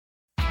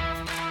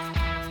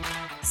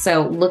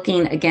So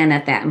looking again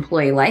at that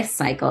employee life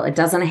cycle, it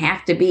doesn't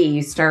have to be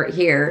you start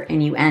here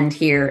and you end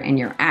here and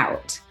you're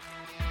out.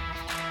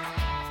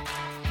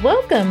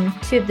 Welcome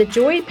to the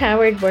Joy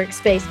Powered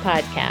Workspace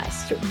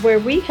podcast, where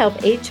we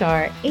help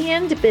HR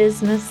and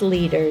business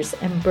leaders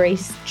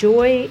embrace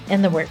joy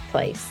in the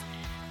workplace.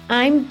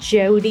 I'm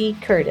Jody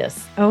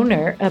Curtis,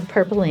 owner of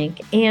Purple Ink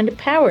and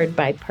powered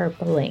by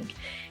Purple Ink.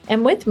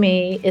 And with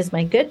me is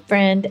my good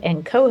friend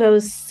and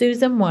co-host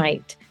Susan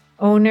White,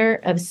 owner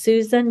of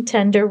Susan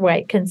Tender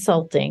White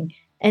Consulting,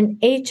 an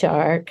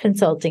HR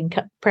consulting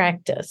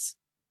practice.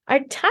 Our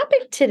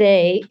topic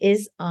today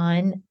is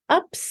on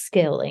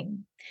upskilling.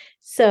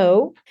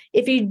 So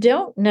if you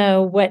don't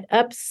know what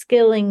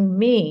upskilling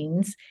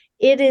means,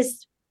 it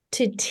is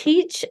to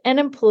teach an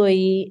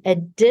employee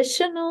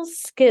additional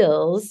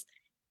skills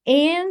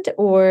and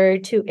or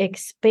to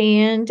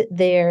expand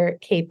their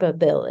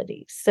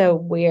capabilities. So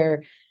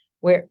we're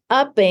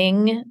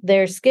upping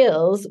their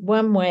skills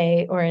one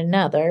way or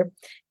another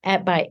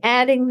by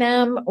adding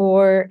them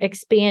or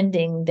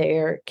expanding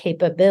their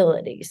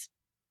capabilities.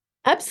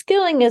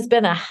 Upskilling has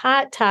been a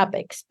hot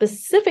topic,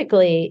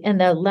 specifically in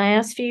the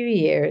last few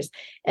years,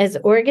 as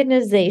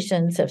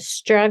organizations have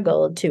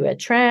struggled to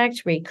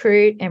attract,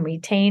 recruit, and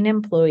retain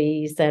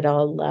employees at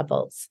all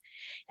levels.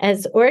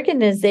 As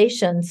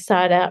organizations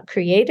sought out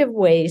creative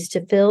ways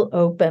to fill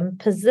open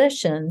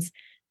positions,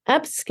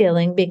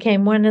 upskilling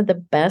became one of the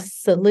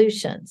best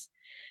solutions.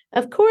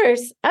 Of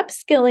course,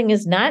 upskilling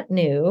is not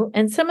new,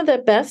 and some of the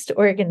best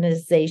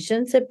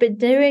organizations have been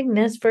doing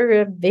this for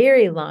a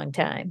very long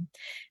time.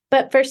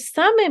 But for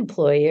some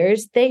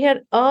employers, they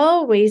had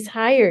always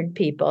hired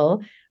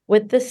people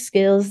with the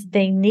skills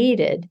they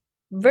needed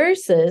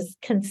versus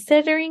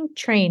considering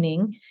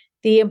training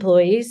the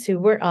employees who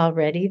were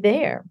already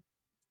there.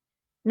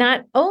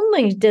 Not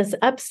only does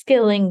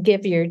upskilling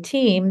give your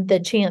team the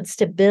chance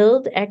to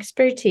build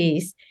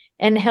expertise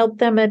and help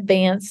them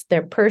advance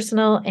their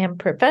personal and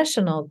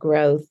professional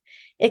growth,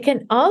 it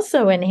can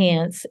also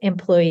enhance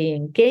employee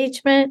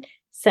engagement,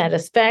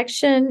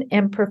 satisfaction,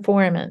 and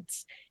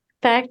performance,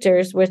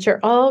 factors which are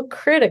all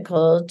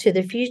critical to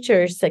the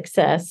future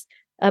success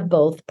of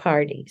both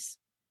parties.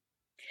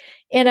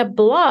 In a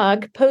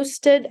blog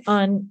posted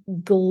on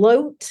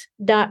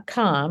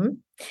gloat.com,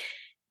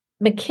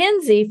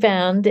 McKinsey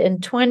found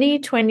in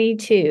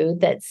 2022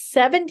 that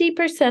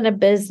 70% of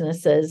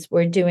businesses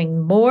were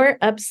doing more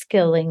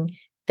upskilling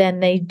than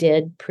they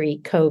did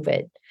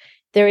pre-COVID.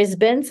 There has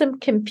been some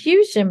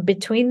confusion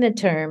between the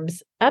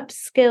terms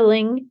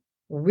upskilling,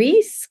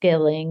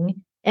 reskilling,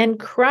 and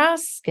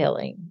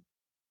cross-skilling.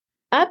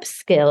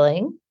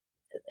 Upskilling,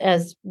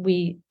 as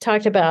we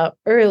talked about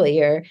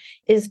earlier,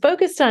 is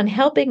focused on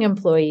helping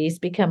employees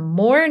become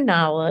more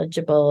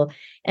knowledgeable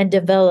and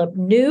develop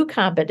new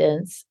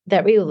competence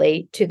that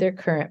relate to their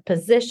current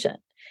position,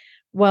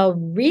 while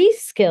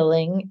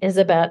reskilling is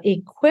about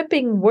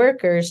equipping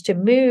workers to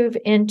move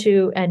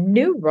into a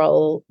new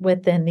role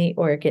within the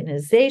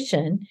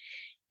organization,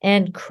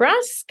 and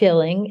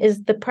cross-skilling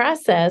is the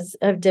process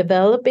of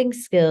developing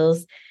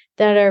skills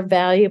that are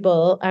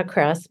valuable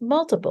across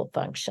multiple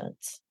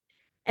functions.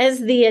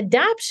 As the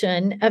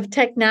adoption of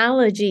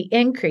technology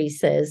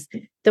increases,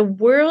 the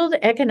World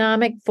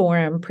Economic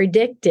Forum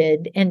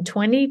predicted in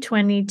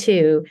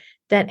 2022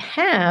 that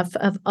half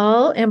of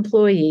all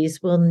employees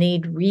will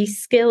need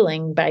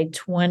reskilling by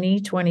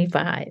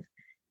 2025.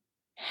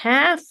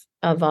 Half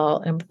of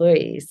all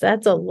employees.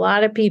 That's a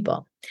lot of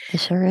people. It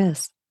sure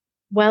is.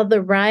 While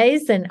the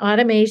rise in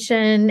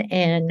automation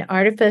and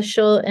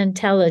artificial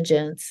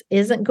intelligence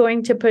isn't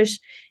going to push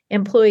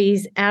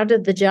employees out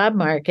of the job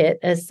market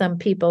as some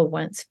people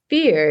once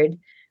feared,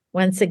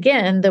 once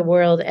again, the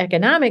World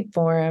Economic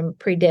Forum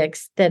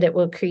predicts that it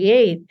will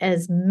create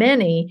as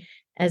many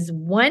as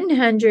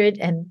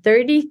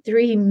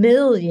 133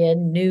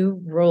 million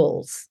new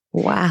roles.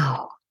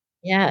 Wow.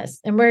 Yes,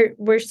 and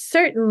we're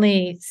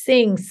certainly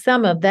seeing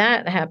some of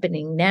that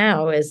happening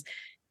now as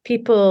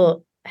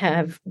people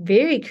have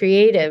very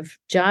creative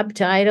job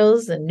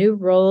titles and new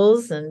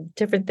roles and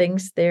different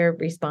things they're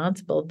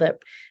responsible that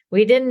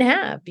we didn't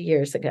have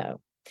years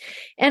ago.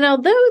 And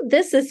although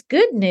this is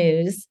good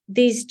news,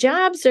 these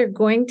jobs are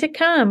going to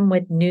come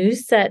with new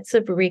sets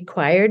of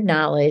required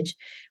knowledge,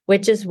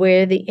 which is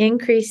where the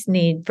increased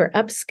need for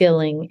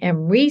upskilling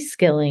and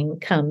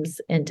reskilling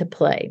comes into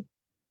play.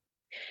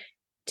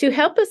 To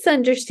help us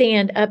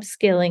understand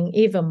upskilling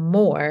even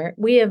more,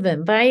 we have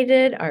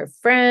invited our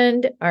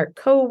friend, our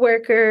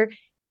coworker,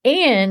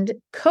 and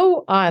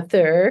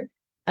co-author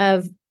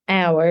of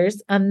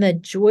ours on the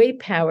Joy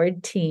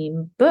Powered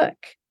Team book,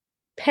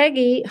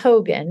 Peggy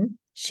Hogan.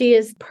 She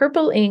is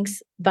Purple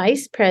Ink's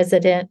Vice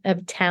President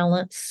of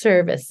Talent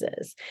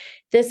Services.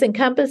 This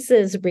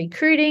encompasses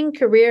recruiting,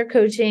 career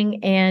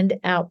coaching, and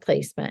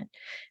outplacement.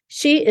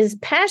 She is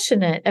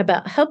passionate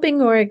about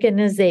helping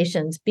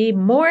organizations be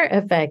more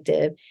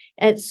effective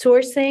at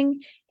sourcing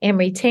and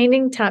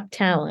retaining top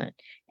talent.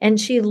 And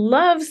she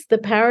loves the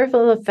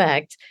powerful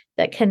effect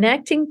that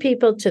connecting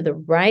people to the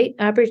right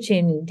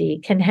opportunity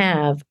can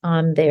have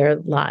on their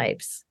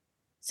lives.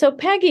 So,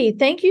 Peggy,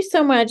 thank you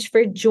so much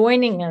for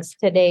joining us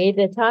today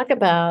to talk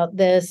about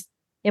this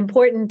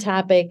important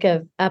topic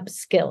of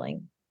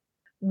upskilling.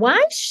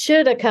 Why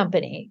should a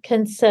company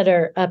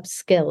consider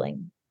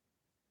upskilling?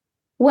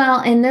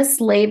 Well, in this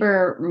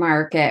labor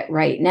market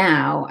right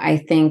now, I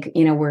think,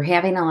 we're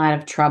having a lot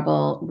of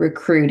trouble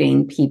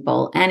recruiting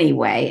people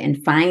anyway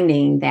and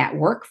finding that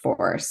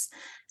workforce.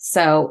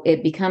 So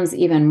it becomes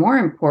even more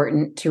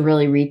important to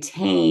really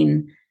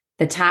retain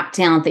the top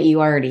talent that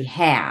you already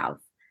have.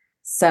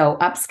 So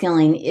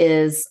upskilling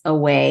is a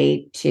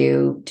way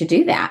to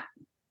do that.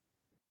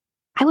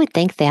 I would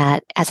think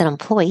that as an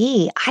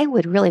employee, I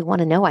would really want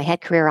to know I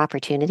had career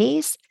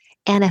opportunities.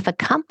 And if a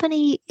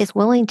company is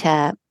willing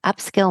to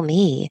upskill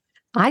me,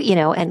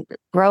 and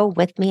grow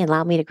with me and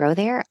allow me to grow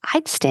there,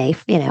 I'd stay,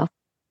 I don't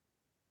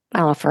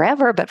know,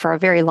 forever, but for a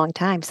very long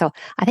time. So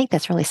I think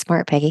that's really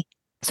smart, Peggy.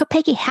 So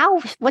Peggy,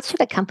 what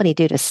should a company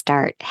do to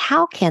start?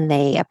 How can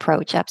they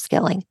approach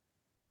upskilling?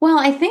 Well,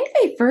 I think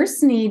they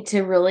first need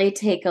to really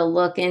take a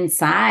look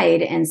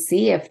inside and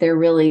see if they're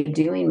really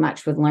doing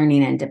much with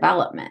learning and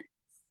development.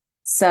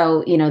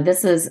 So,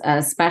 this is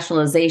a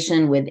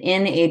specialization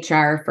within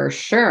HR for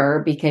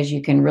sure, because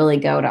you can really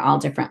go to all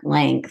different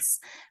lengths.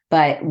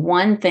 But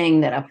one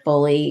thing that a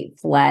fully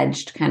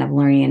fledged kind of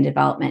learning and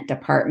development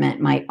department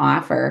might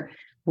offer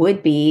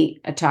would be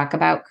a talk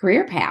about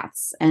career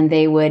paths. And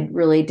they would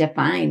really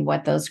define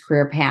what those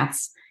career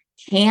paths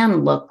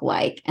can look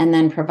like and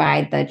then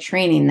provide the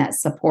training that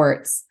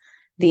supports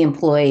the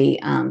employee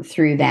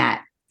through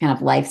that kind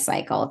of life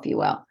cycle, if you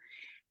will.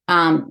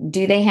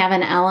 Do they have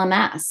an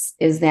LMS?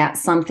 Is that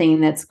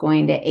something that's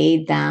going to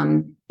aid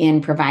them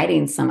in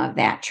providing some of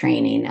that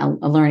training, a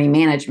learning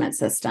management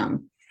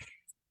system?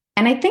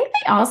 And I think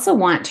they also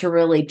want to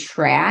really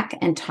track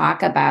and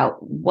talk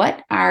about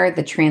what are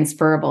the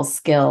transferable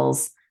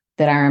skills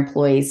that our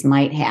employees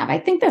might have. I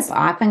think this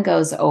often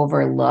goes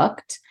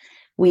overlooked.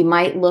 We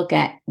might look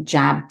at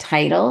job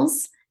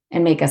titles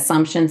and make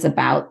assumptions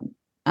about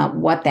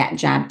what that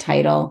job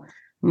title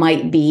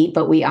might be,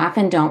 but we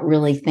often don't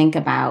really think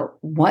about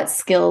what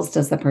skills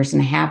does the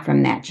person have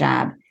from that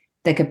job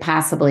that could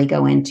possibly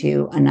go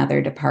into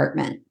another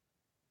department.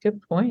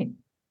 Good point.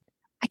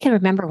 I can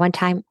remember one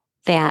time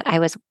that I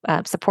was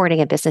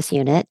supporting a business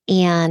unit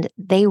and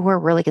they were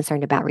really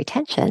concerned about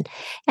retention.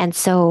 And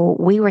so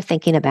we were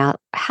thinking about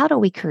how do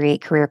we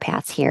create career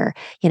paths here?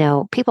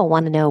 People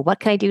want to know what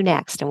can I do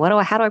next and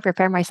how do I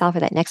prepare myself for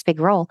that next big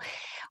role?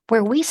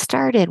 Where we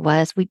started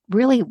was we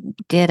really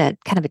did a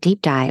kind of a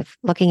deep dive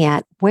looking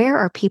at where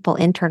are people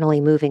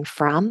internally moving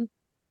from?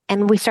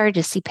 And we started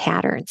to see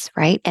patterns,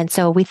 right? And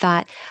so we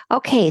thought,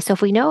 okay, so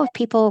if we know if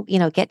people,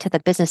 get to the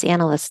business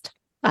analyst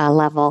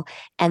level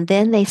and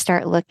then they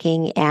start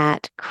looking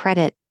at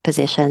credit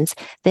positions,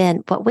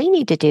 then what we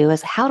need to do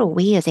is how do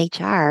we as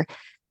HR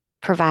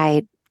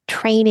provide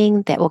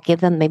training that will give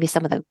them maybe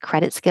some of the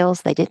credit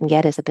skills they didn't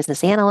get as a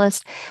business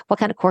analyst? What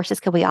kind of courses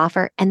could we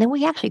offer? And then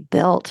we actually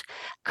built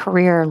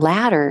career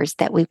ladders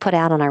that we put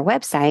out on our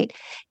website,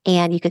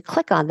 and you could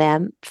click on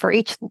them for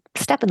each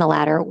step in the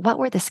ladder. What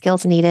were the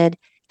skills needed?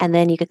 And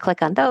then you could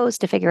click on those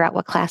to figure out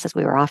what classes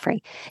we were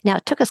offering. Now,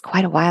 it took us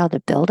quite a while to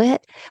build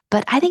it,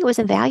 but I think it was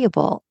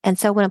invaluable. And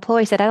so when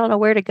employees said, I don't know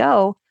where to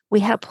go,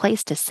 we had a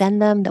place to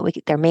send them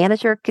that their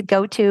manager could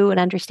go to and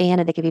understand,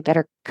 and they could be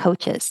better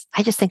coaches.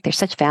 I just think there's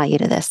such value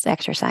to this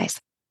exercise.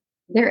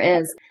 There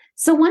is.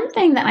 So one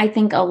thing that I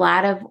think a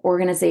lot of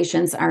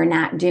organizations are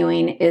not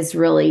doing is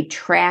really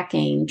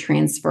tracking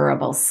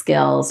transferable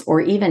skills or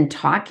even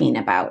talking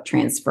about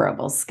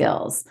transferable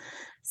skills.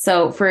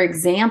 So for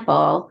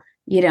example,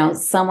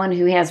 someone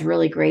who has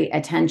really great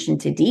attention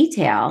to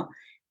detail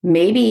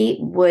maybe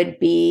would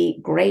be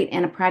great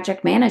in a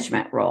project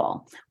management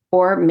role,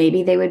 or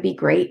maybe they would be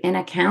great in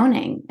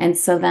accounting. And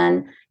so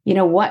then,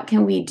 what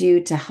can we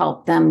do to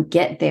help them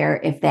get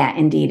there if that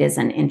indeed is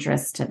an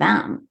interest to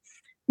them?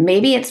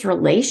 Maybe it's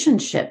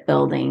relationship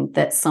building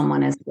that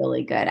someone is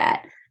really good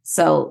at.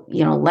 So,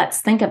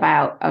 let's think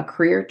about a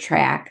career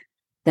track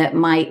that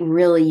might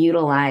really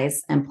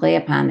utilize and play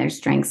upon their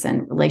strengths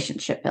in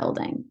relationship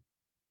building.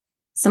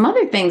 Some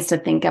other things to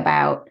think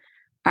about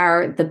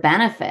are the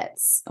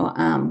benefits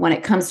when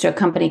it comes to a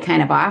company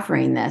kind of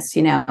offering this.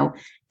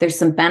 There's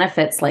some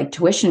benefits like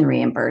tuition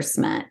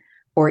reimbursement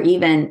or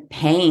even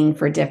paying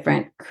for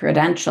different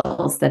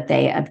credentials that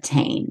they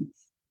obtain.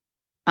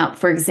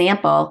 For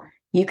example,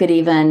 you could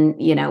even,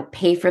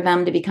 pay for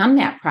them to become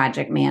that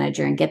project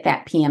manager and get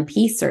that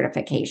PMP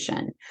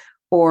certification.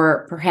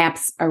 Or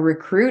perhaps a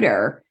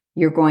recruiter,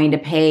 you're going to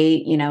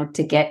pay,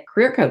 to get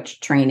career coach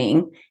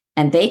training,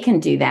 and they can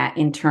do that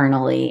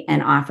internally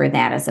and offer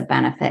that as a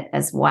benefit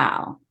as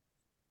well.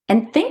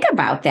 And think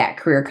about that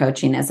career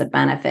coaching as a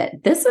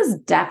benefit. This is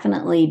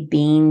definitely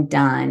being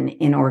done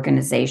in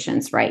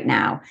organizations right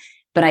now,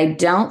 but I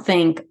don't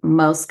think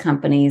most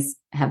companies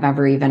have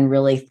ever even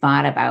really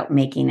thought about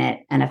making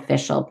it an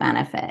official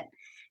benefit.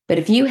 But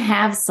if you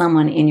have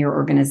someone in your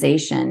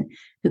organization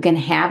who can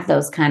have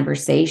those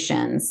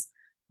conversations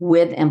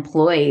with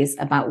employees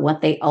about what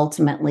they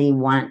ultimately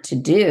want to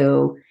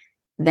do,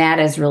 that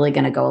is really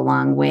going to go a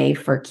long way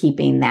for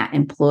keeping that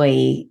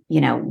employee,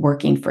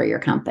 working for your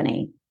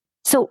company.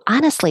 So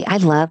honestly, I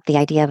love the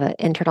idea of an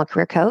internal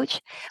career coach.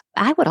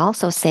 I would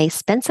also say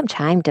spend some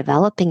time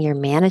developing your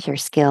manager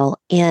skill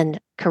in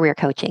career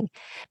coaching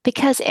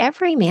because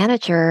every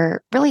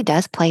manager really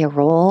does play a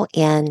role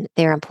in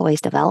their employees'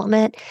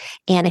 development.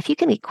 And if you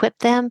can equip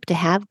them to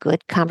have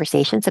good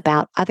conversations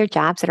about other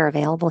jobs that are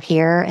available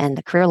here and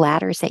the career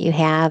ladders that you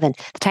have and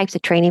the types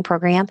of training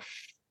program,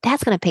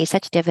 that's going to pay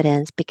such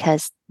dividends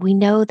because we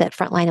know that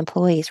frontline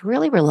employees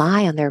really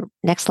rely on their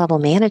next level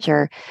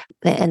manager,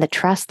 and the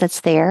trust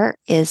that's there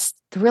is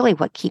really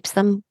what keeps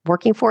them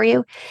working for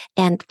you.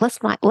 And let's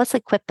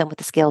equip them with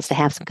the skills to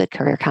have some good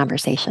career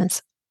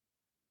conversations.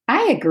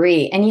 I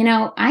agree. And,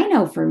 I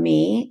know for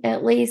me,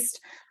 at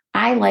least,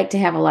 I like to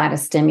have a lot of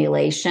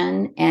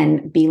stimulation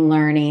and be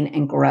learning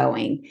and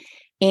growing.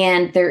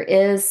 And there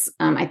is,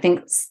 I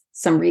think,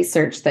 some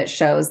research that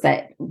shows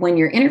that when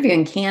you're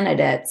interviewing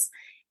candidates,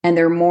 and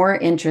they're more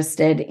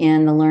interested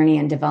in the learning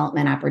and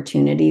development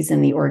opportunities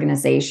in the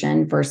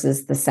organization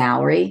versus the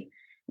salary,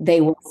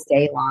 they will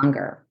stay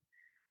longer.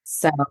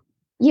 So,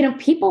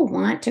 people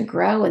want to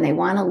grow and they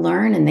want to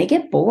learn and they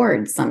get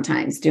bored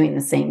sometimes doing the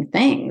same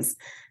things.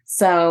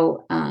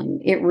 So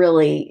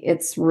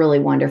it's really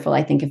wonderful.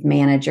 I think if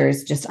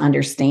managers just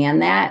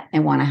understand that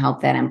and want to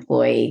help that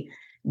employee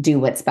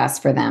do what's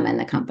best for them and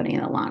the company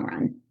in the long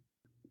run.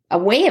 A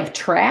way of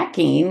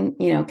tracking,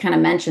 kind of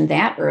mentioned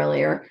that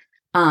earlier.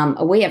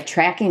 A way of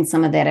tracking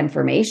some of that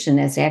information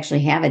is to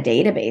actually have a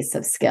database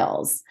of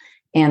skills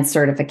and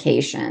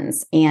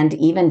certifications and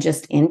even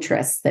just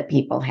interests that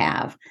people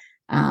have.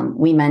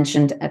 We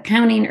mentioned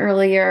accounting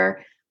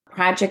earlier,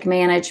 project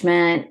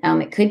management.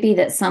 It could be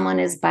that someone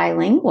is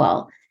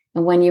bilingual.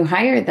 And when you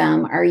hire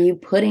them, are you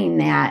putting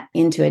that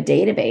into a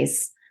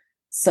database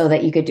so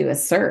that you could do a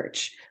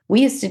search?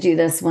 We used to do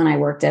this when I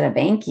worked at a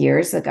bank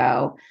years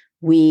ago.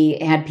 We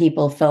had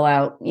people fill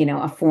out,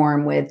 a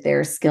form with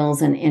their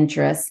skills and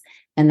interests.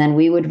 And then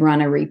we would run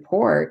a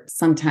report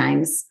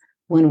sometimes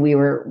when we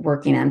were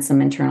working on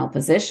some internal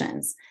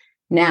positions.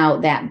 Now,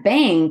 that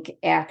bank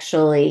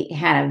actually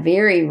had a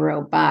very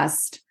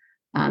robust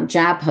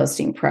job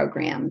posting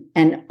program,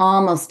 and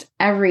almost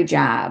every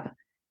job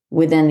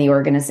within the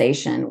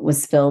organization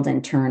was filled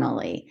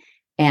internally.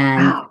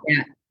 And Wow.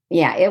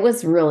 yeah, it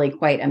was really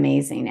quite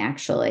amazing,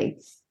 actually.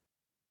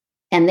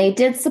 And they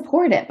did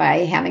support it by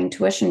having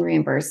tuition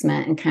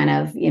reimbursement and kind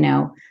of,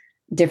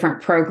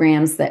 different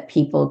programs that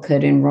people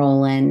could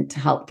enroll in to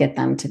help get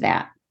them to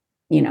that,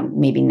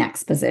 maybe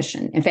next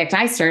position. In fact,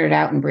 I started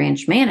out in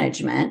branch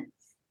management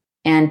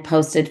and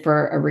posted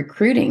for a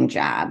recruiting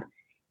job.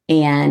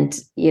 And,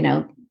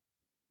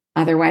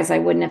 otherwise I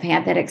wouldn't have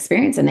had that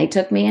experience. And they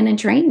took me in and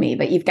trained me.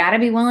 But you've got to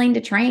be willing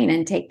to train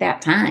and take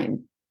that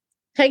time.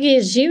 Peggy,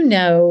 as you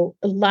know,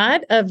 a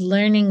lot of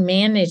learning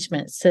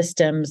management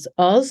systems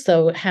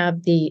also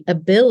have the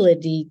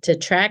ability to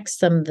track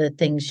some of the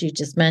things you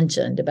just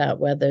mentioned about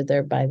whether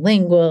they're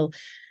bilingual,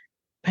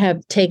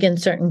 have taken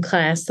certain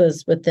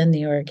classes within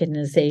the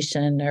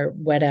organization or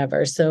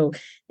whatever. So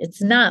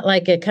it's not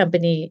like a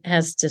company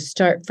has to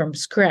start from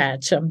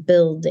scratch on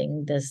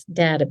building this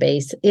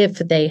database if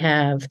they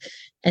have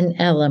an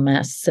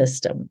LMS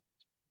system.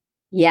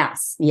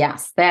 Yes,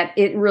 that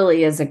it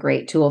really is a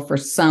great tool for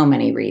so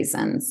many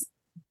reasons.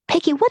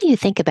 Peggy, what do you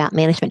think about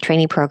management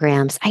training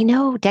programs? I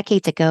know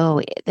decades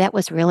ago that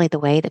was really the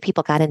way that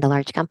people got into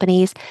large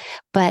companies,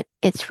 but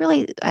it's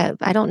really,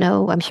 I don't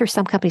know, I'm sure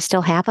some companies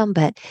still have them,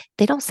 but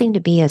they don't seem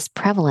to be as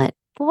prevalent.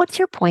 What's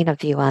your point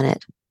of view on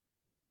it?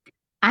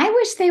 I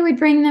wish they would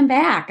bring them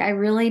back. I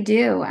really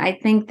do. I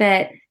think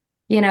that,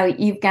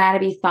 you've got to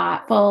be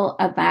thoughtful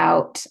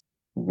about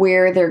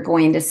where they're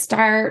going to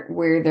start,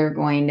 where they're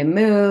going to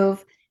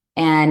move.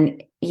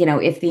 And,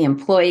 if the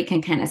employee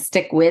can kind of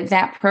stick with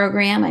that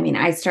program. I mean,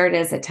 I started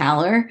as a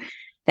teller.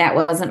 That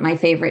wasn't my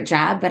favorite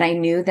job, but I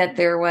knew that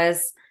there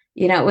was,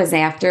 it was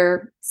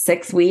after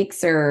 6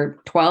 weeks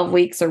or 12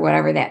 weeks or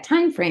whatever that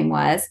time frame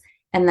was.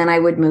 And then I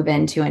would move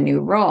into a new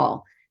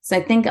role. So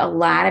I think a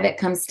lot of it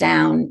comes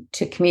down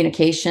to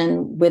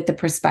communication with the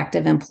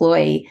prospective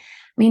employee. I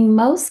mean,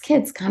 most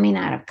kids coming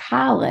out of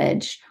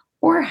college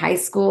or high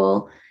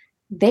school,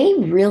 they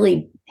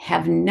really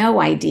have no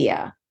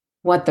idea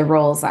what the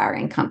roles are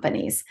in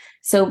companies.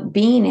 So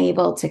being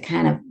able to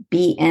kind of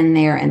be in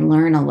there and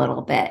learn a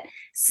little bit,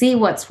 see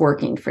what's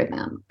working for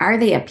them. Are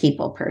they a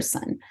people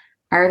person?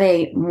 Are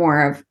they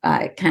more of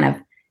kind of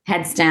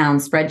heads down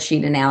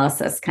spreadsheet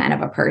analysis kind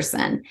of a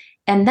person?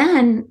 And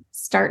then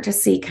start to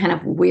see kind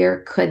of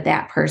where could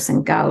that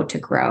person go to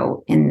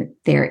grow in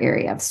their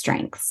area of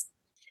strengths.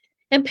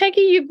 And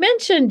Peggy, you've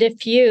mentioned a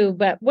few,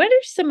 but what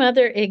are some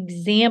other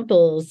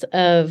examples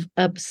of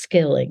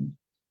upskilling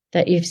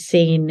that you've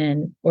seen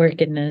in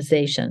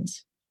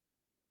organizations?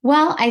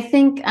 Well, I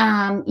think,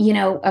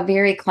 a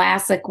very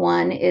classic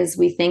one is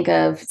we think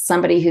of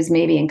somebody who's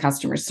maybe in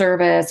customer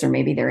service or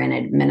maybe they're in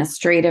an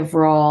administrative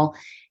role,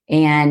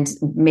 and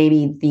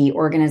maybe the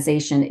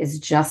organization is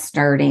just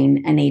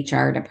starting an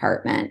HR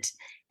department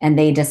and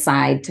they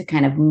decide to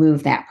kind of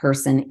move that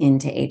person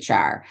into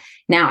HR.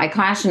 Now, I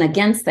caution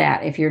against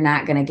that if you're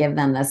not going to give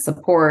them the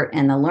support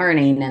and the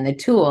learning and the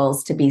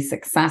tools to be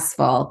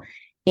successful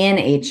in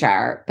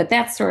HR, but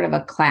that's sort of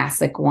a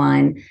classic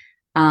one.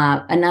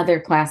 Another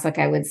classic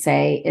I would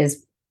say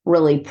is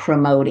really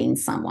promoting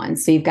someone.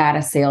 So you've got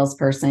a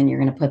salesperson, you're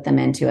going to put them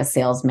into a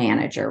sales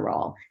manager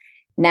role.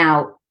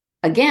 Now,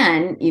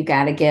 again, you've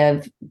got to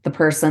give the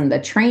person the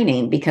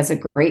training because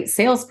a great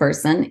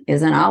salesperson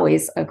isn't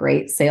always a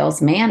great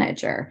sales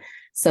manager.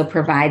 So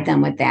provide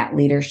them with that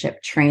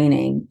leadership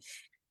training.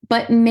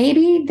 But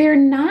maybe they're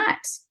not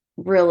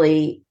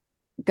really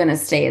going to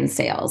stay in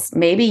sales.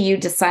 Maybe you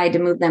decide to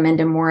move them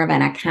into more of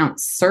an account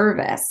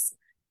service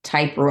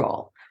type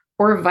role,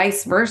 or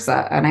vice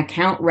versa. An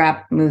account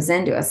rep moves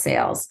into a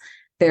sales.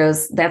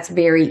 That's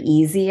very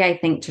easy, I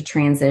think, to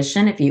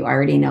transition if you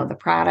already know the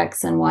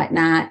products and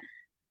whatnot.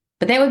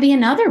 But that would be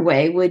another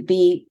way, would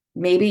be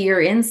maybe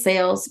you're in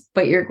sales,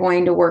 but you're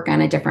going to work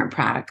on a different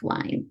product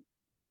line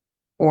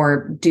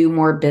or do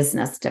more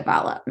business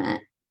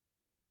development.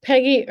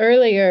 Peggy,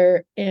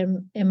 earlier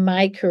in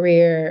my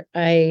career,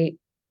 I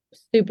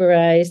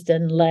supervised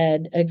and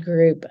led a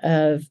group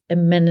of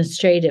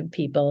administrative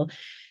people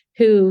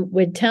who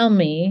would tell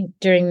me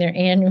during their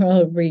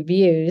annual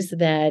reviews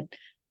that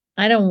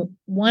I don't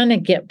want to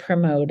get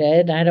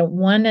promoted. I don't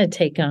want to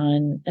take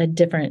on a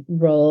different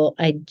role.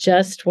 I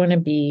just want to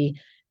be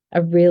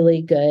a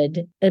really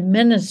good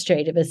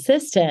administrative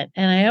assistant.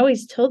 And I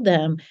always told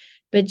them,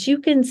 but you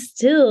can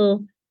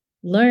still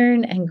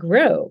learn and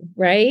grow,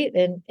 right?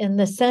 And in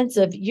the sense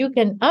of you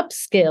can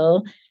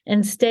upskill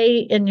and stay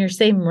in your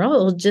same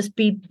role, just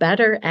be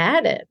better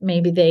at it.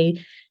 Maybe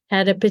they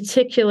had a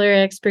particular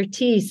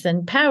expertise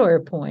in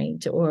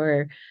PowerPoint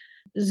or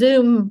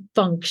Zoom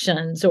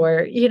functions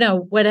or,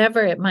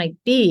 whatever it might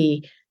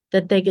be,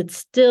 that they could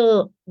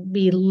still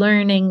be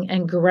learning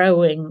and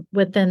growing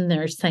within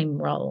their same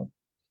role.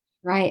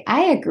 Right.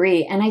 I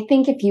agree. And I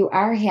think if you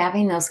are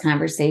having those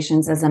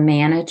conversations as a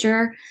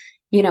manager,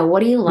 what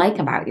do you like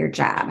about your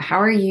job? How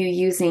are you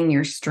using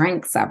your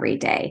strengths every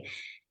day?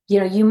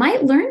 You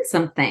might learn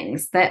some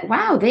things that,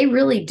 wow, they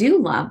really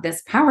do love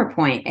this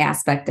PowerPoint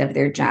aspect of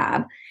their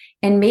job.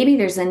 And maybe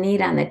there's a need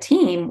on the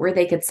team where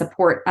they could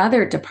support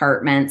other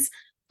departments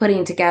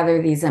putting together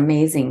these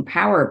amazing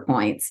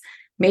PowerPoints.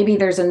 Maybe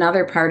there's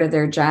another part of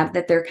their job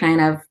that they're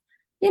kind of,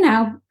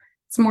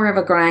 it's more of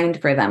a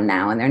grind for them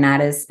now and they're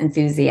not as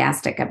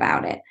enthusiastic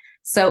about it.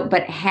 So,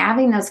 but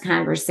having those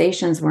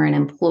conversations where an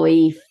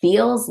employee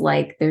feels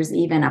like there's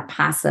even a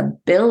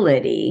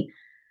possibility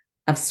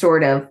of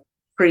sort of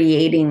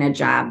creating a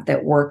job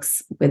that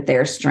works with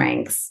their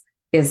strengths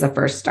is the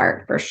first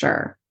start for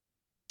sure.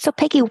 So,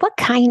 Peggy, what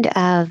kind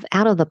of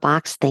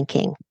out-of-the-box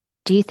thinking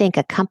do you think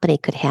a company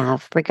could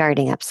have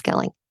regarding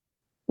upskilling?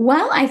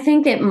 Well, I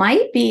think it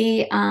might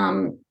be,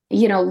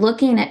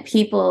 looking at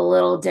people a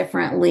little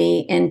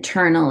differently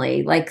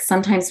internally. Like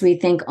sometimes we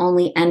think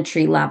only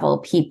entry-level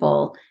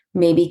people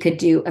maybe could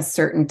do a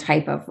certain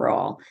type of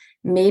role.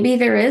 Maybe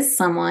there is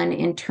someone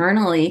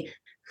internally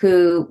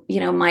who,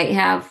 might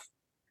have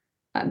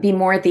be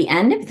more at the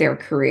end of their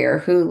career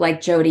who,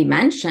 like Jody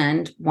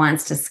mentioned,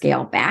 wants to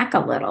scale back a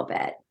little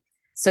bit.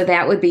 So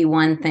that would be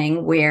one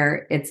thing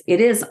where it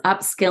is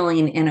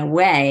upskilling in a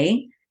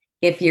way.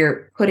 If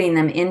you're putting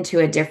them into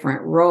a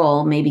different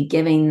role, maybe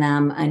giving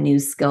them a new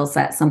skill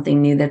set, something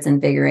new that's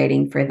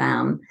invigorating for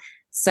them.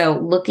 So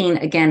looking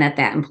again at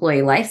that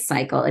employee life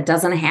cycle, it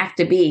doesn't have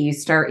to be you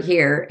start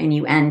here and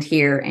you end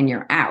here and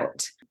you're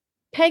out.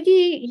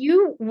 Peggy,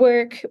 you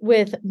work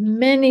with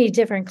many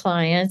different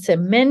clients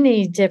and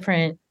many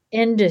different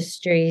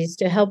industries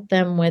to help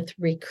them with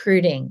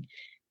recruiting.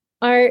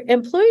 Are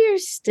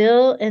employers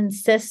still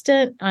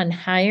insistent on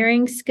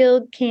hiring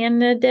skilled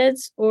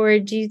candidates, or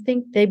do you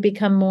think they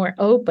become more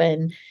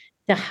open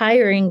to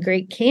hiring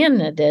great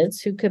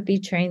candidates who could be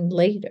trained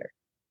later?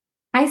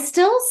 I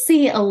still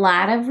see a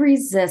lot of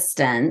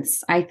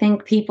resistance. I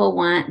think people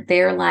want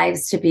their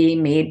lives to be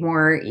made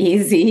more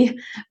easy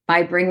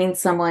by bringing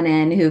someone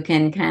in who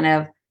can kind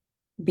of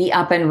be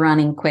up and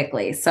running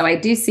quickly. So I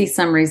do see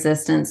some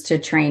resistance to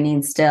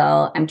training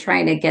still. I'm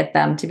trying to get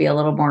them to be a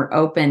little more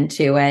open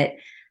to it.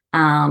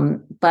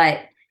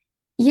 But,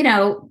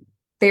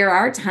 there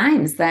are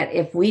times that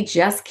if we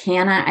just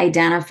cannot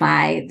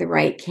identify the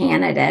right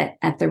candidate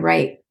at the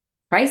right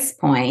price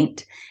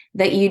point,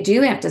 that you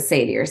do have to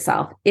say to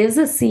yourself, is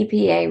a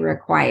CPA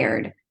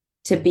required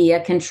to be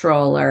a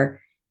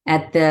controller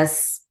at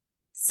this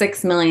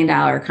 $6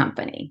 million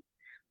company?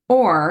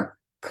 Or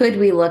could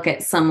we look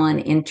at someone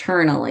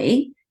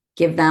internally,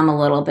 give them a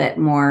little bit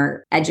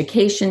more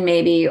education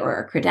maybe, or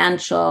a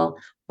credential?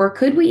 Or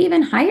could we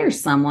even hire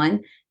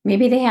someone?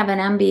 Maybe they have an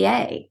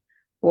MBA,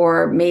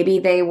 or maybe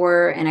they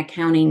were an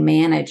accounting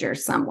manager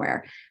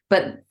somewhere.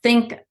 But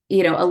think,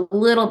 a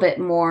little bit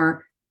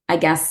more, I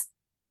guess,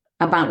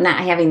 about not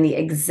having the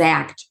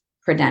exact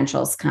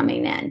credentials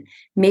coming in.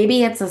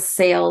 Maybe it's a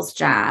sales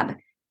job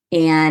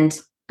and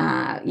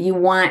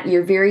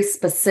you're very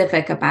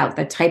specific about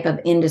the type of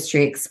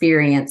industry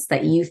experience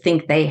that you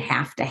think they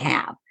have to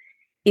have.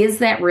 is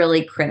that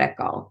really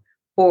critical?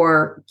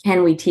 Or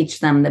can we teach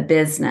them the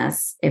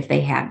business if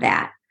they have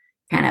that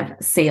kind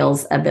of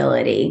sales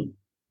ability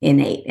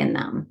innate in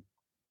them?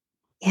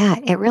 Yeah,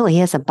 it really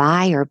is a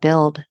buy or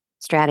build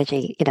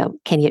strategy. Do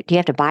you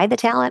have to buy the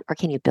talent or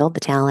can you build the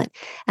talent?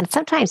 And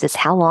sometimes it's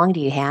how long do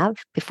you have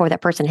before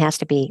that person has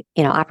to be,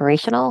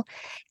 operational?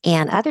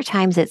 And other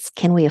times it's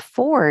can we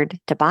afford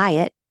to buy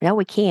it? No,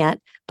 we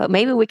can't, but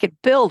maybe we could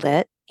build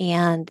it.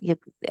 And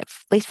at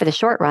least for the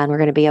short run, we're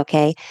going to be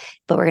okay,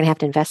 but we're going to have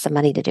to invest some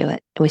money to do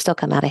it. And we still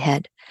come out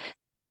ahead.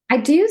 I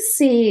do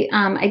see,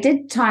 I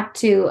did talk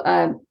to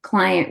a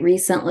client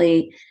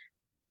recently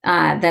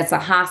that's a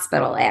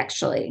hospital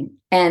actually,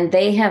 and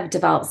they have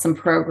developed some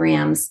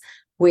programs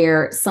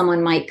where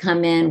someone might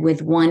come in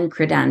with one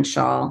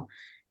credential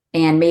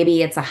and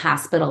maybe it's a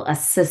hospital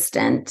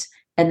assistant,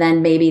 and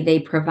then maybe they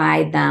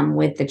provide them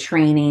with the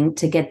training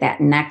to get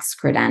that next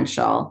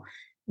credential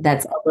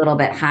that's a little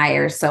bit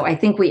higher. So I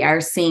think we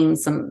are seeing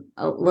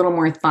a little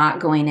more thought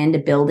going into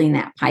building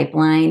that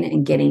pipeline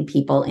and getting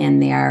people in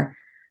there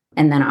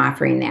and then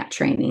offering that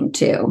training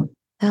too.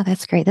 Oh,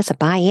 that's great. That's a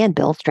buy and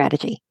build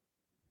strategy.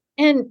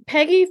 And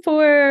Peggy,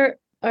 for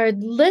our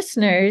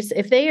listeners,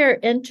 if they are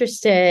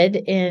interested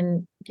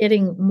in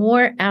getting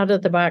more out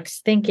of the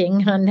box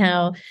thinking on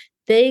how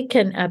they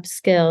can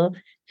upskill,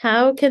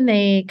 how can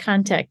they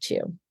contact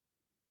you?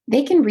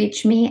 They can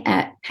reach me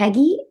at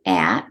Peggy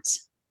at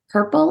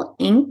Purple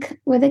Ink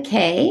with a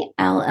K,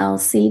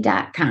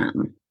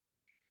 LLC.com.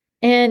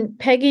 And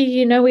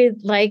Peggy,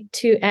 we'd like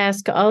to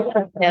ask all of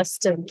our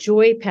guests a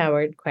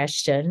joy-powered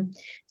question.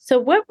 So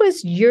what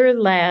was your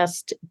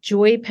last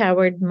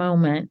joy-powered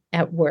moment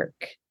at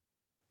work?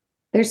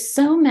 There's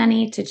so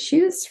many to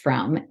choose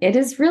from. It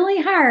is really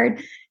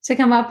hard to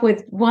come up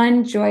with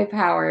one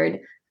joy-powered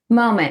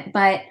moment,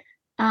 but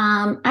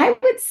I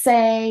would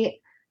say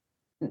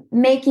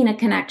making a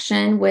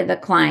connection with a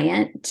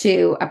client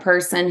to a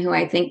person who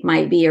I think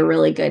might be a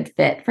really good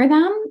fit for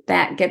them.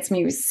 That gets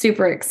me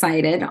super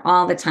excited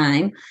all the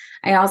time.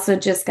 I also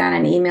just got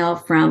an email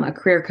from a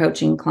career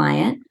coaching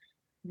client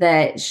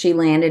that she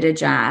landed a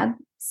job.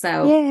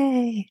 So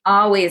Yay.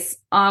 always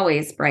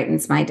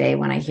brightens my day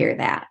when I hear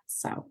that.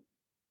 So,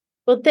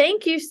 well,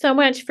 thank you so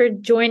much for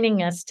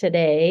joining us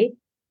today.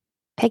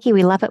 Peggy,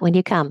 we love it when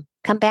you come.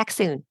 Come back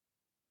soon.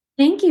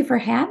 Thank you for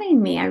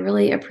having me. I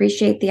really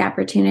appreciate the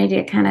opportunity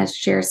to kind of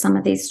share some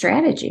of these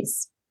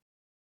strategies.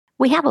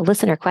 We have a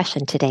listener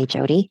question today,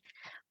 Jody.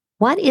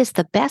 What is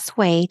the best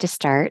way to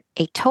start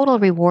a total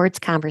rewards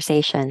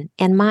conversation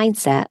and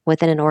mindset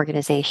within an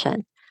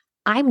organization?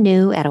 I'm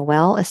new at a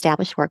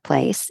well-established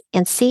workplace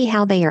and see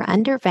how they are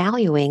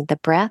undervaluing the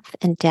breadth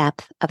and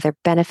depth of their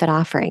benefit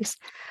offerings.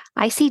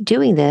 I see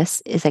doing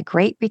this is a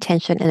great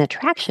retention and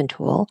attraction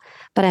tool,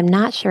 but I'm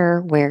not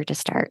sure where to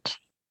start.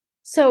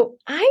 So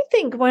I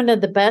think one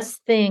of the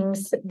best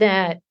things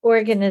that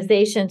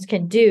organizations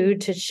can do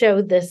to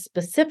show this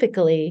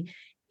specifically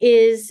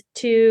is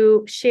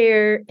to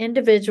share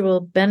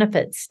individual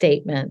benefit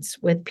statements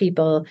with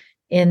people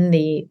in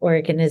the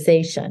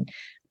organization.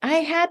 I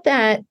had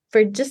that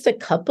for just a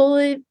couple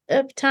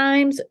of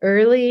times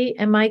early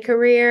in my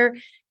career.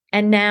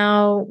 And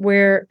now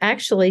we're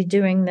actually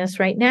doing this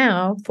right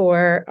now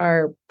for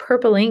our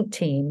Purple Ink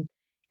team.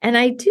 And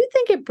I do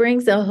think it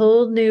brings a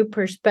whole new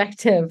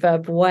perspective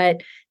of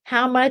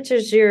how much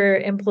is your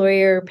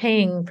employer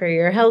paying for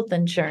your health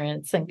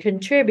insurance and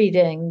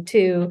contributing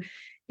to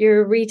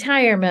your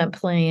retirement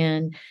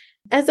plan.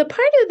 As a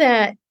part of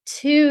that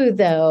too,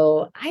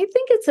 though, I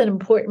think it's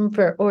important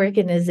for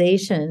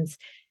organizations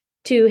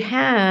to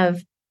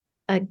have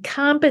a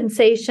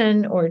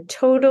compensation or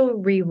total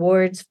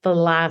rewards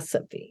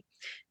philosophy,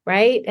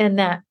 right? And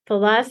that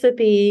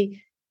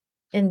philosophy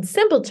in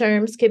simple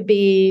terms could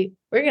be,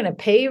 we're going to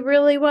pay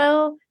really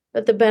well,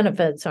 but the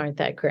benefits aren't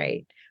that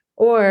great.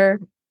 Or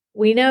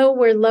we know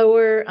we're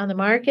lower on the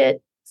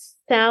market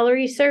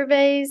salary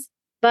surveys,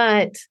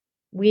 but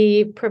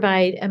we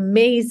provide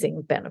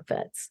amazing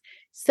benefits.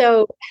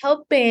 So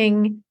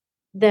helping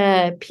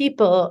the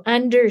people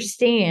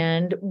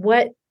understand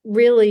what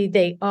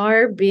really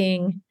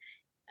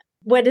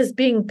what is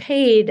being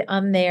paid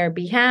on their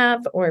behalf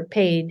or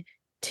paid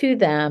to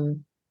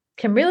them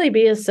can really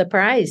be a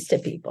surprise to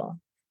people.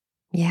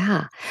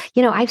 Yeah.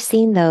 I've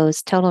seen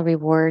those total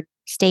reward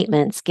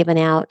statements given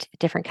out at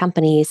different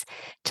companies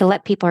to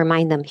let people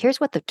remind them, here's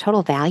what the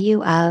total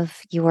value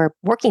of your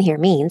working here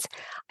means.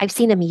 I've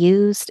seen them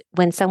used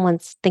when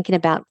someone's thinking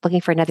about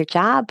looking for another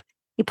job.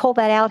 You pull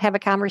that out, have a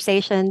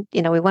conversation.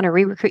 We want to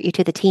re-recruit you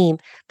to the team.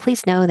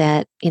 Please know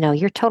that,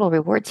 your total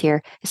rewards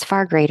here is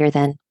far greater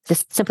than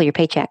just simply your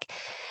paycheck.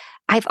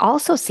 I've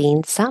also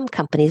seen some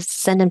companies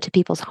send them to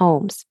people's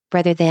homes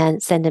rather than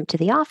send them to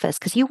the office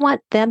because you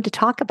want them to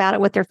talk about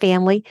it with their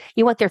family.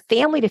 You want their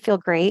family to feel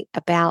great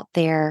about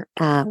their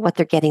what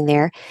they're getting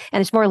there.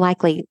 And it's more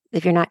likely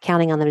if you're not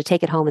counting on them to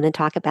take it home and then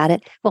talk about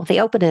it. Well, if they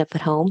open it up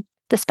at home,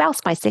 the spouse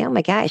might say, "Oh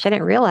my gosh, I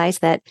didn't realize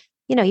that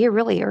you're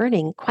really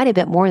earning quite a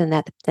bit more than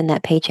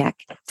that paycheck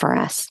for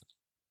us."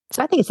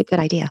 So I think it's a good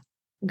idea.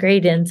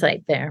 Great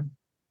insight there.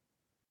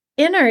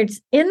 In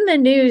the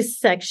news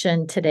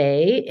section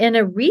today, in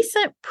a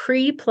recent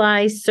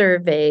pre-ply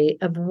survey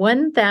of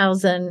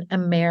 1,000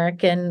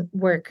 American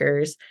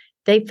workers,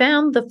 they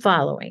found the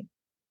following.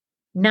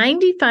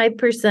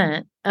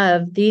 95%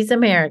 of these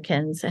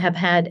Americans have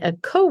had a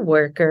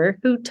coworker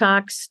who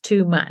talks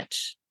too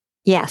much.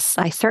 Yes,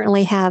 I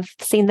certainly have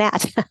seen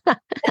that.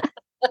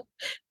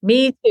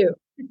 Me too.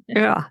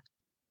 Yeah.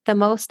 The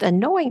most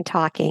annoying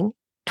talking,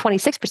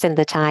 26% of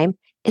the time,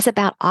 is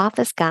about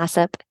office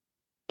gossip,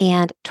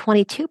 and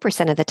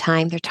 22% of the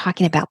time, they're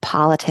talking about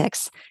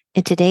politics.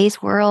 In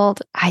today's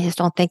world, I just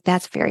don't think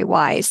that's very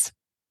wise.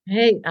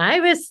 Hey, I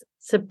was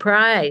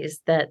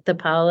surprised that the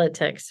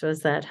politics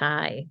was that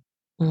high.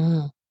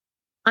 Mm.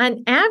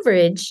 On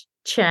average,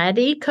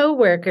 chatty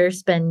coworkers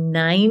spend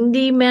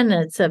 90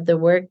 minutes of the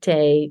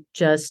workday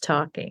just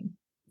talking.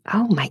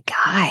 Oh my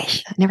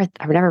gosh.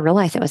 I've never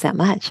realized it was that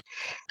much.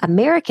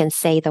 Americans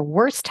say the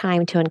worst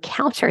time to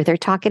encounter their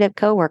talkative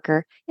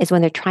coworker is when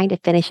they're trying to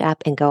finish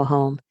up and go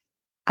home.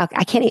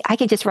 I can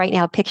just right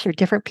now picture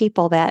different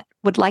people that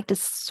would like to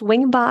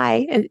swing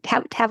by and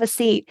have a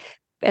seat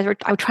as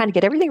I'm trying to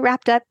get everything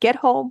wrapped up, get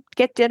home,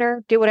 get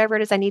dinner, do whatever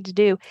it is I need to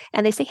do.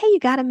 And they say, "Hey, you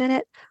got a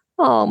minute?"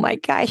 Oh my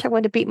gosh, I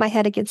wanted to beat my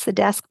head against the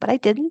desk, but I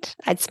didn't.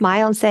 I'd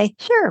smile and say,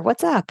 "Sure,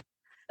 what's up?"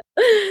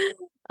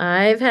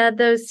 I've had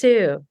those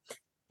too.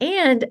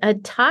 And a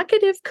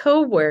talkative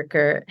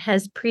coworker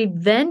has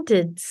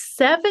prevented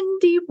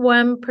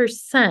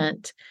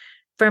 71%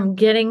 from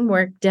getting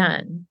work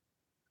done.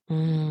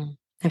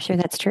 I'm sure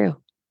that's true.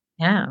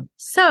 Yeah.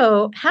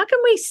 So, how can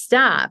we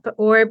stop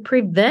or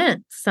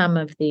prevent some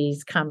of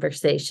these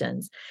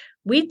conversations?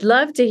 We'd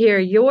love to hear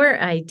your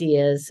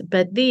ideas,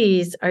 but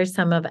these are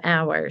some of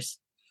ours.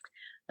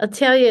 I'll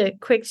tell you a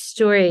quick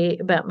story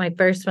about my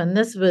first one.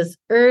 This was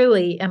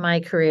early in my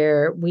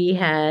career. We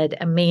had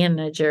a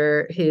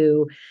manager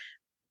who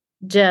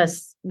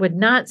just would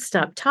not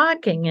stop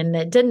talking, and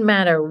it didn't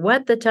matter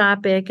what the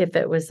topic, if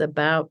it was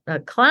about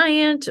a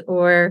client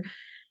or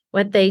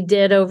what they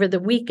did over the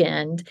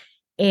weekend.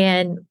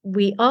 And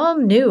we all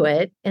knew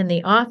it in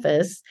the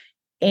office.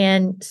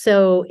 And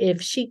so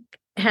if she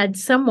had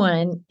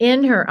someone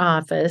in her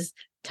office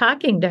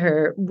talking to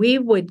her, we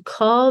would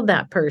call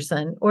that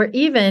person, or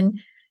even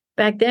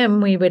back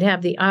then, we would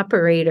have the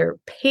operator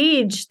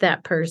page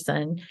that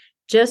person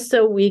just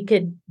so we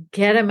could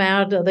get them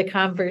out of the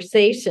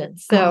conversation.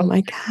 Oh So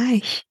my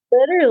gosh.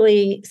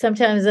 literally,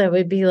 sometimes I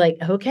would be like,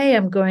 okay,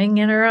 I'm going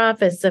in her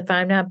office. If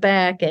I'm not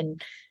back in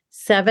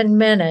 7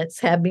 minutes,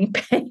 have me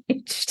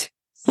paged.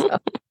 So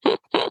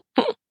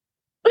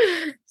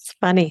It's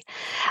funny.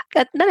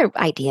 Another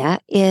idea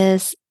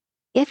is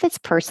if it's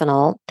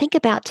personal, think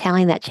about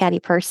telling that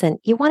chatty person,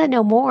 you want to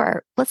know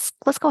more. Let's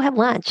go have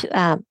lunch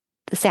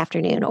this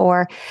afternoon,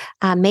 or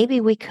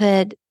maybe we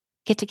could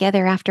get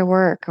together after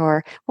work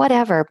or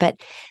whatever. But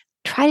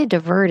try to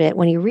divert it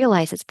when you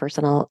realize it's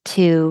personal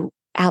to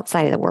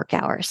outside of the work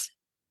hours.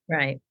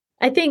 right.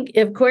 I think,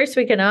 of course,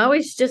 we can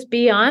always just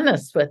be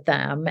honest with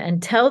them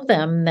and tell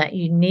them that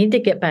you need to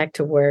get back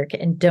to work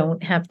and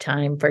don't have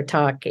time for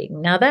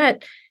talking. Now,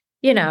 that,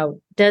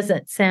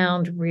 doesn't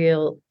sound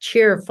real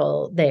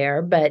cheerful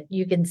there, but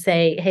you can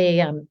say, hey,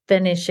 I'm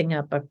finishing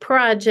up a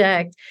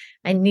project.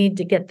 I need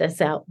to get this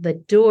out the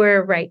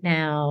door right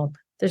now.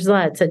 There's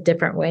lots of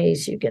different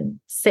ways you can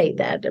say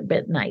that a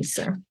bit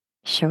nicer.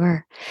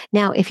 Sure.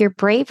 Now, if you're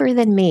braver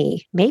than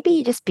me, maybe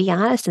you just be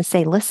honest and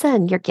say,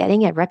 listen, you're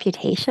getting a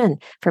reputation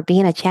for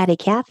being a chatty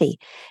Cathy,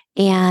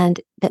 and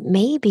that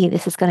maybe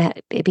this is going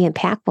to be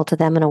impactful to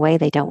them in a way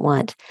they don't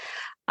want.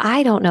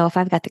 I don't know if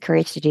I've got the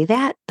courage to do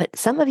that, but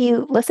some of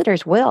you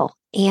listeners will.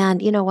 And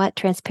you know what?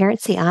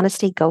 Transparency,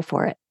 honesty, go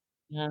for it.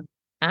 Yeah.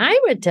 I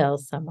would tell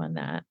someone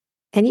that.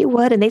 And you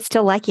would, and they'd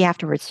still like you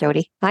afterwards,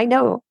 Jody. I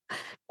know.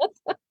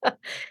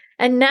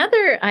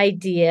 Another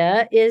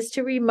idea is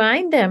to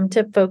remind them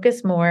to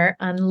focus more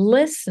on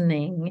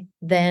listening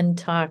than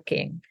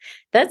talking.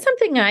 That's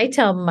something I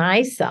tell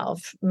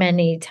myself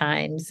many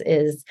times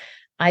is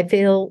I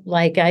feel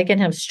like I can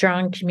have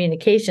strong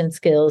communication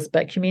skills,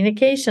 but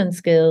communication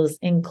skills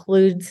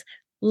includes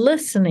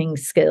listening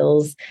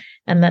skills.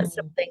 And that's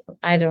something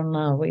I don't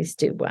always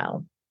do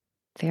well.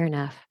 Fair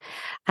enough.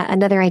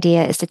 Another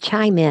idea is to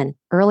chime in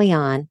early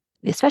on,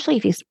 especially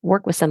if you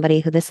work with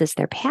somebody who this is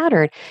their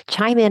pattern.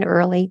 Chime in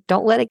early.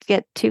 Don't let it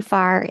get too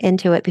far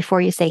into it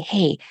before you say,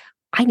 hey,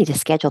 I need to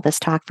schedule this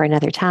talk for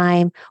another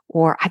time,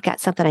 or I've got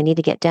something I need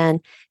to get done.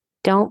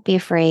 Don't be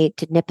afraid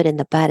to nip it in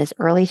the bud as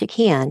early as you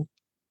can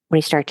when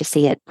you start to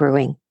see it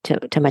brewing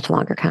to much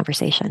longer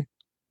conversation.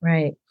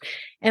 Right.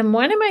 And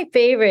one of my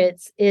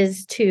favorites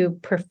is to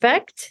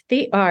perfect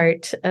the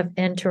art of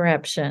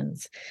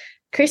interruptions.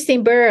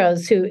 Christine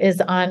Burrows, who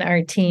is on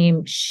our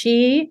team,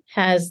 she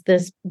has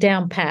this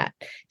down pat.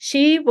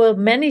 She will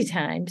many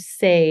times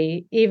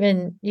say,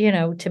 even,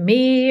 to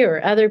me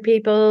or other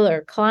people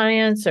or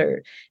clients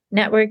or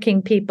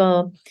networking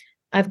people,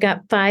 I've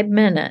got 5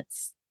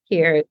 minutes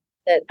here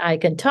that I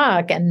can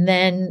talk, and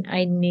then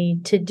I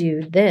need to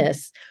do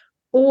this.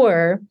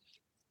 Or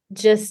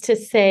just to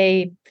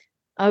say,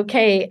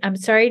 okay, I'm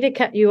sorry to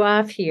cut you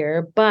off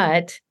here,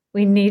 but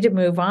we need to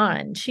move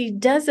on. She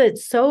does it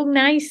so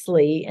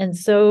nicely and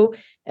so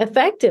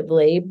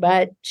effectively,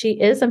 but she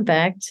is, in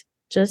fact,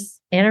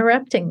 just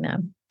interrupting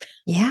them.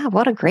 Yeah,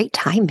 what a great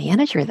time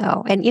manager,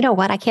 though. And you know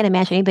what? I can't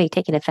imagine anybody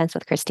taking offense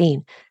with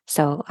Christine.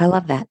 So I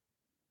love that.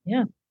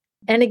 Yeah.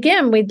 And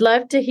again, we'd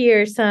love to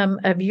hear some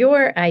of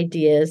your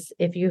ideas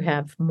if you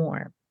have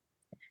more.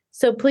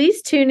 So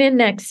please tune in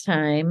next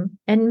time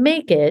and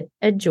make it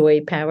a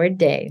joy-powered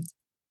day.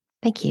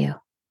 Thank you.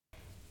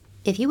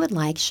 If you would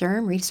like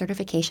SHRM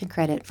recertification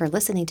credit for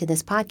listening to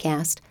this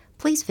podcast,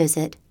 please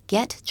visit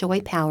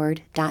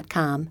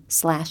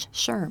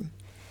getjoypowered.com/SHRM.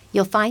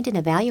 You'll find an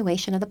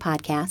evaluation of the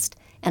podcast,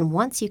 and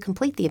once you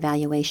complete the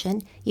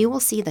evaluation, you will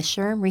see the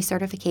SHRM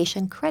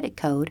recertification credit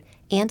code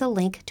and a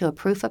link to a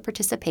proof of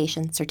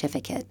participation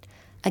certificate.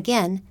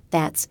 Again,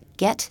 that's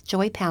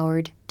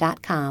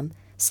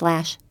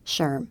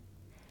getjoypowered.com/SHRM.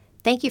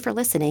 Thank you for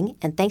listening,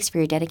 and thanks for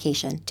your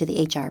dedication to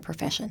the HR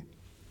profession.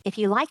 If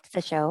you liked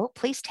the show,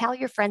 please tell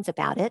your friends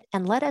about it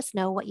and let us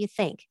know what you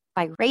think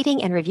by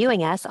rating and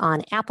reviewing us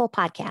on Apple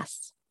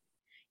Podcasts.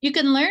 You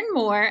can learn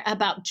more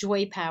about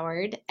Joy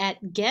Powered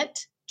at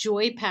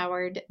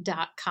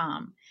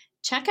getjoypowered.com.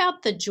 Check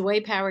out the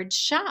Joy Powered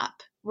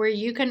shop, where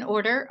you can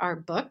order our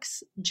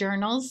books,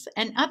 journals,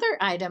 and other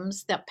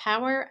items that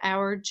power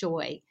our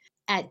joy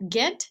at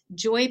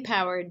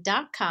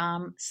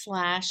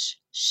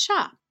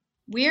getjoypowered.com/shop.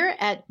 We're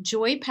at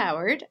Joy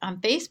Powered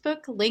on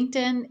Facebook,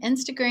 LinkedIn,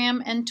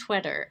 Instagram, and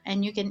Twitter,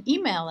 and you can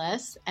email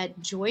us at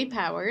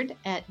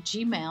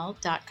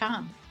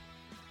joypowered@gmail.com.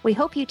 We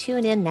hope you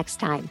tune in next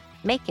time.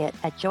 Make it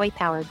a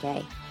joy-powered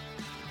day.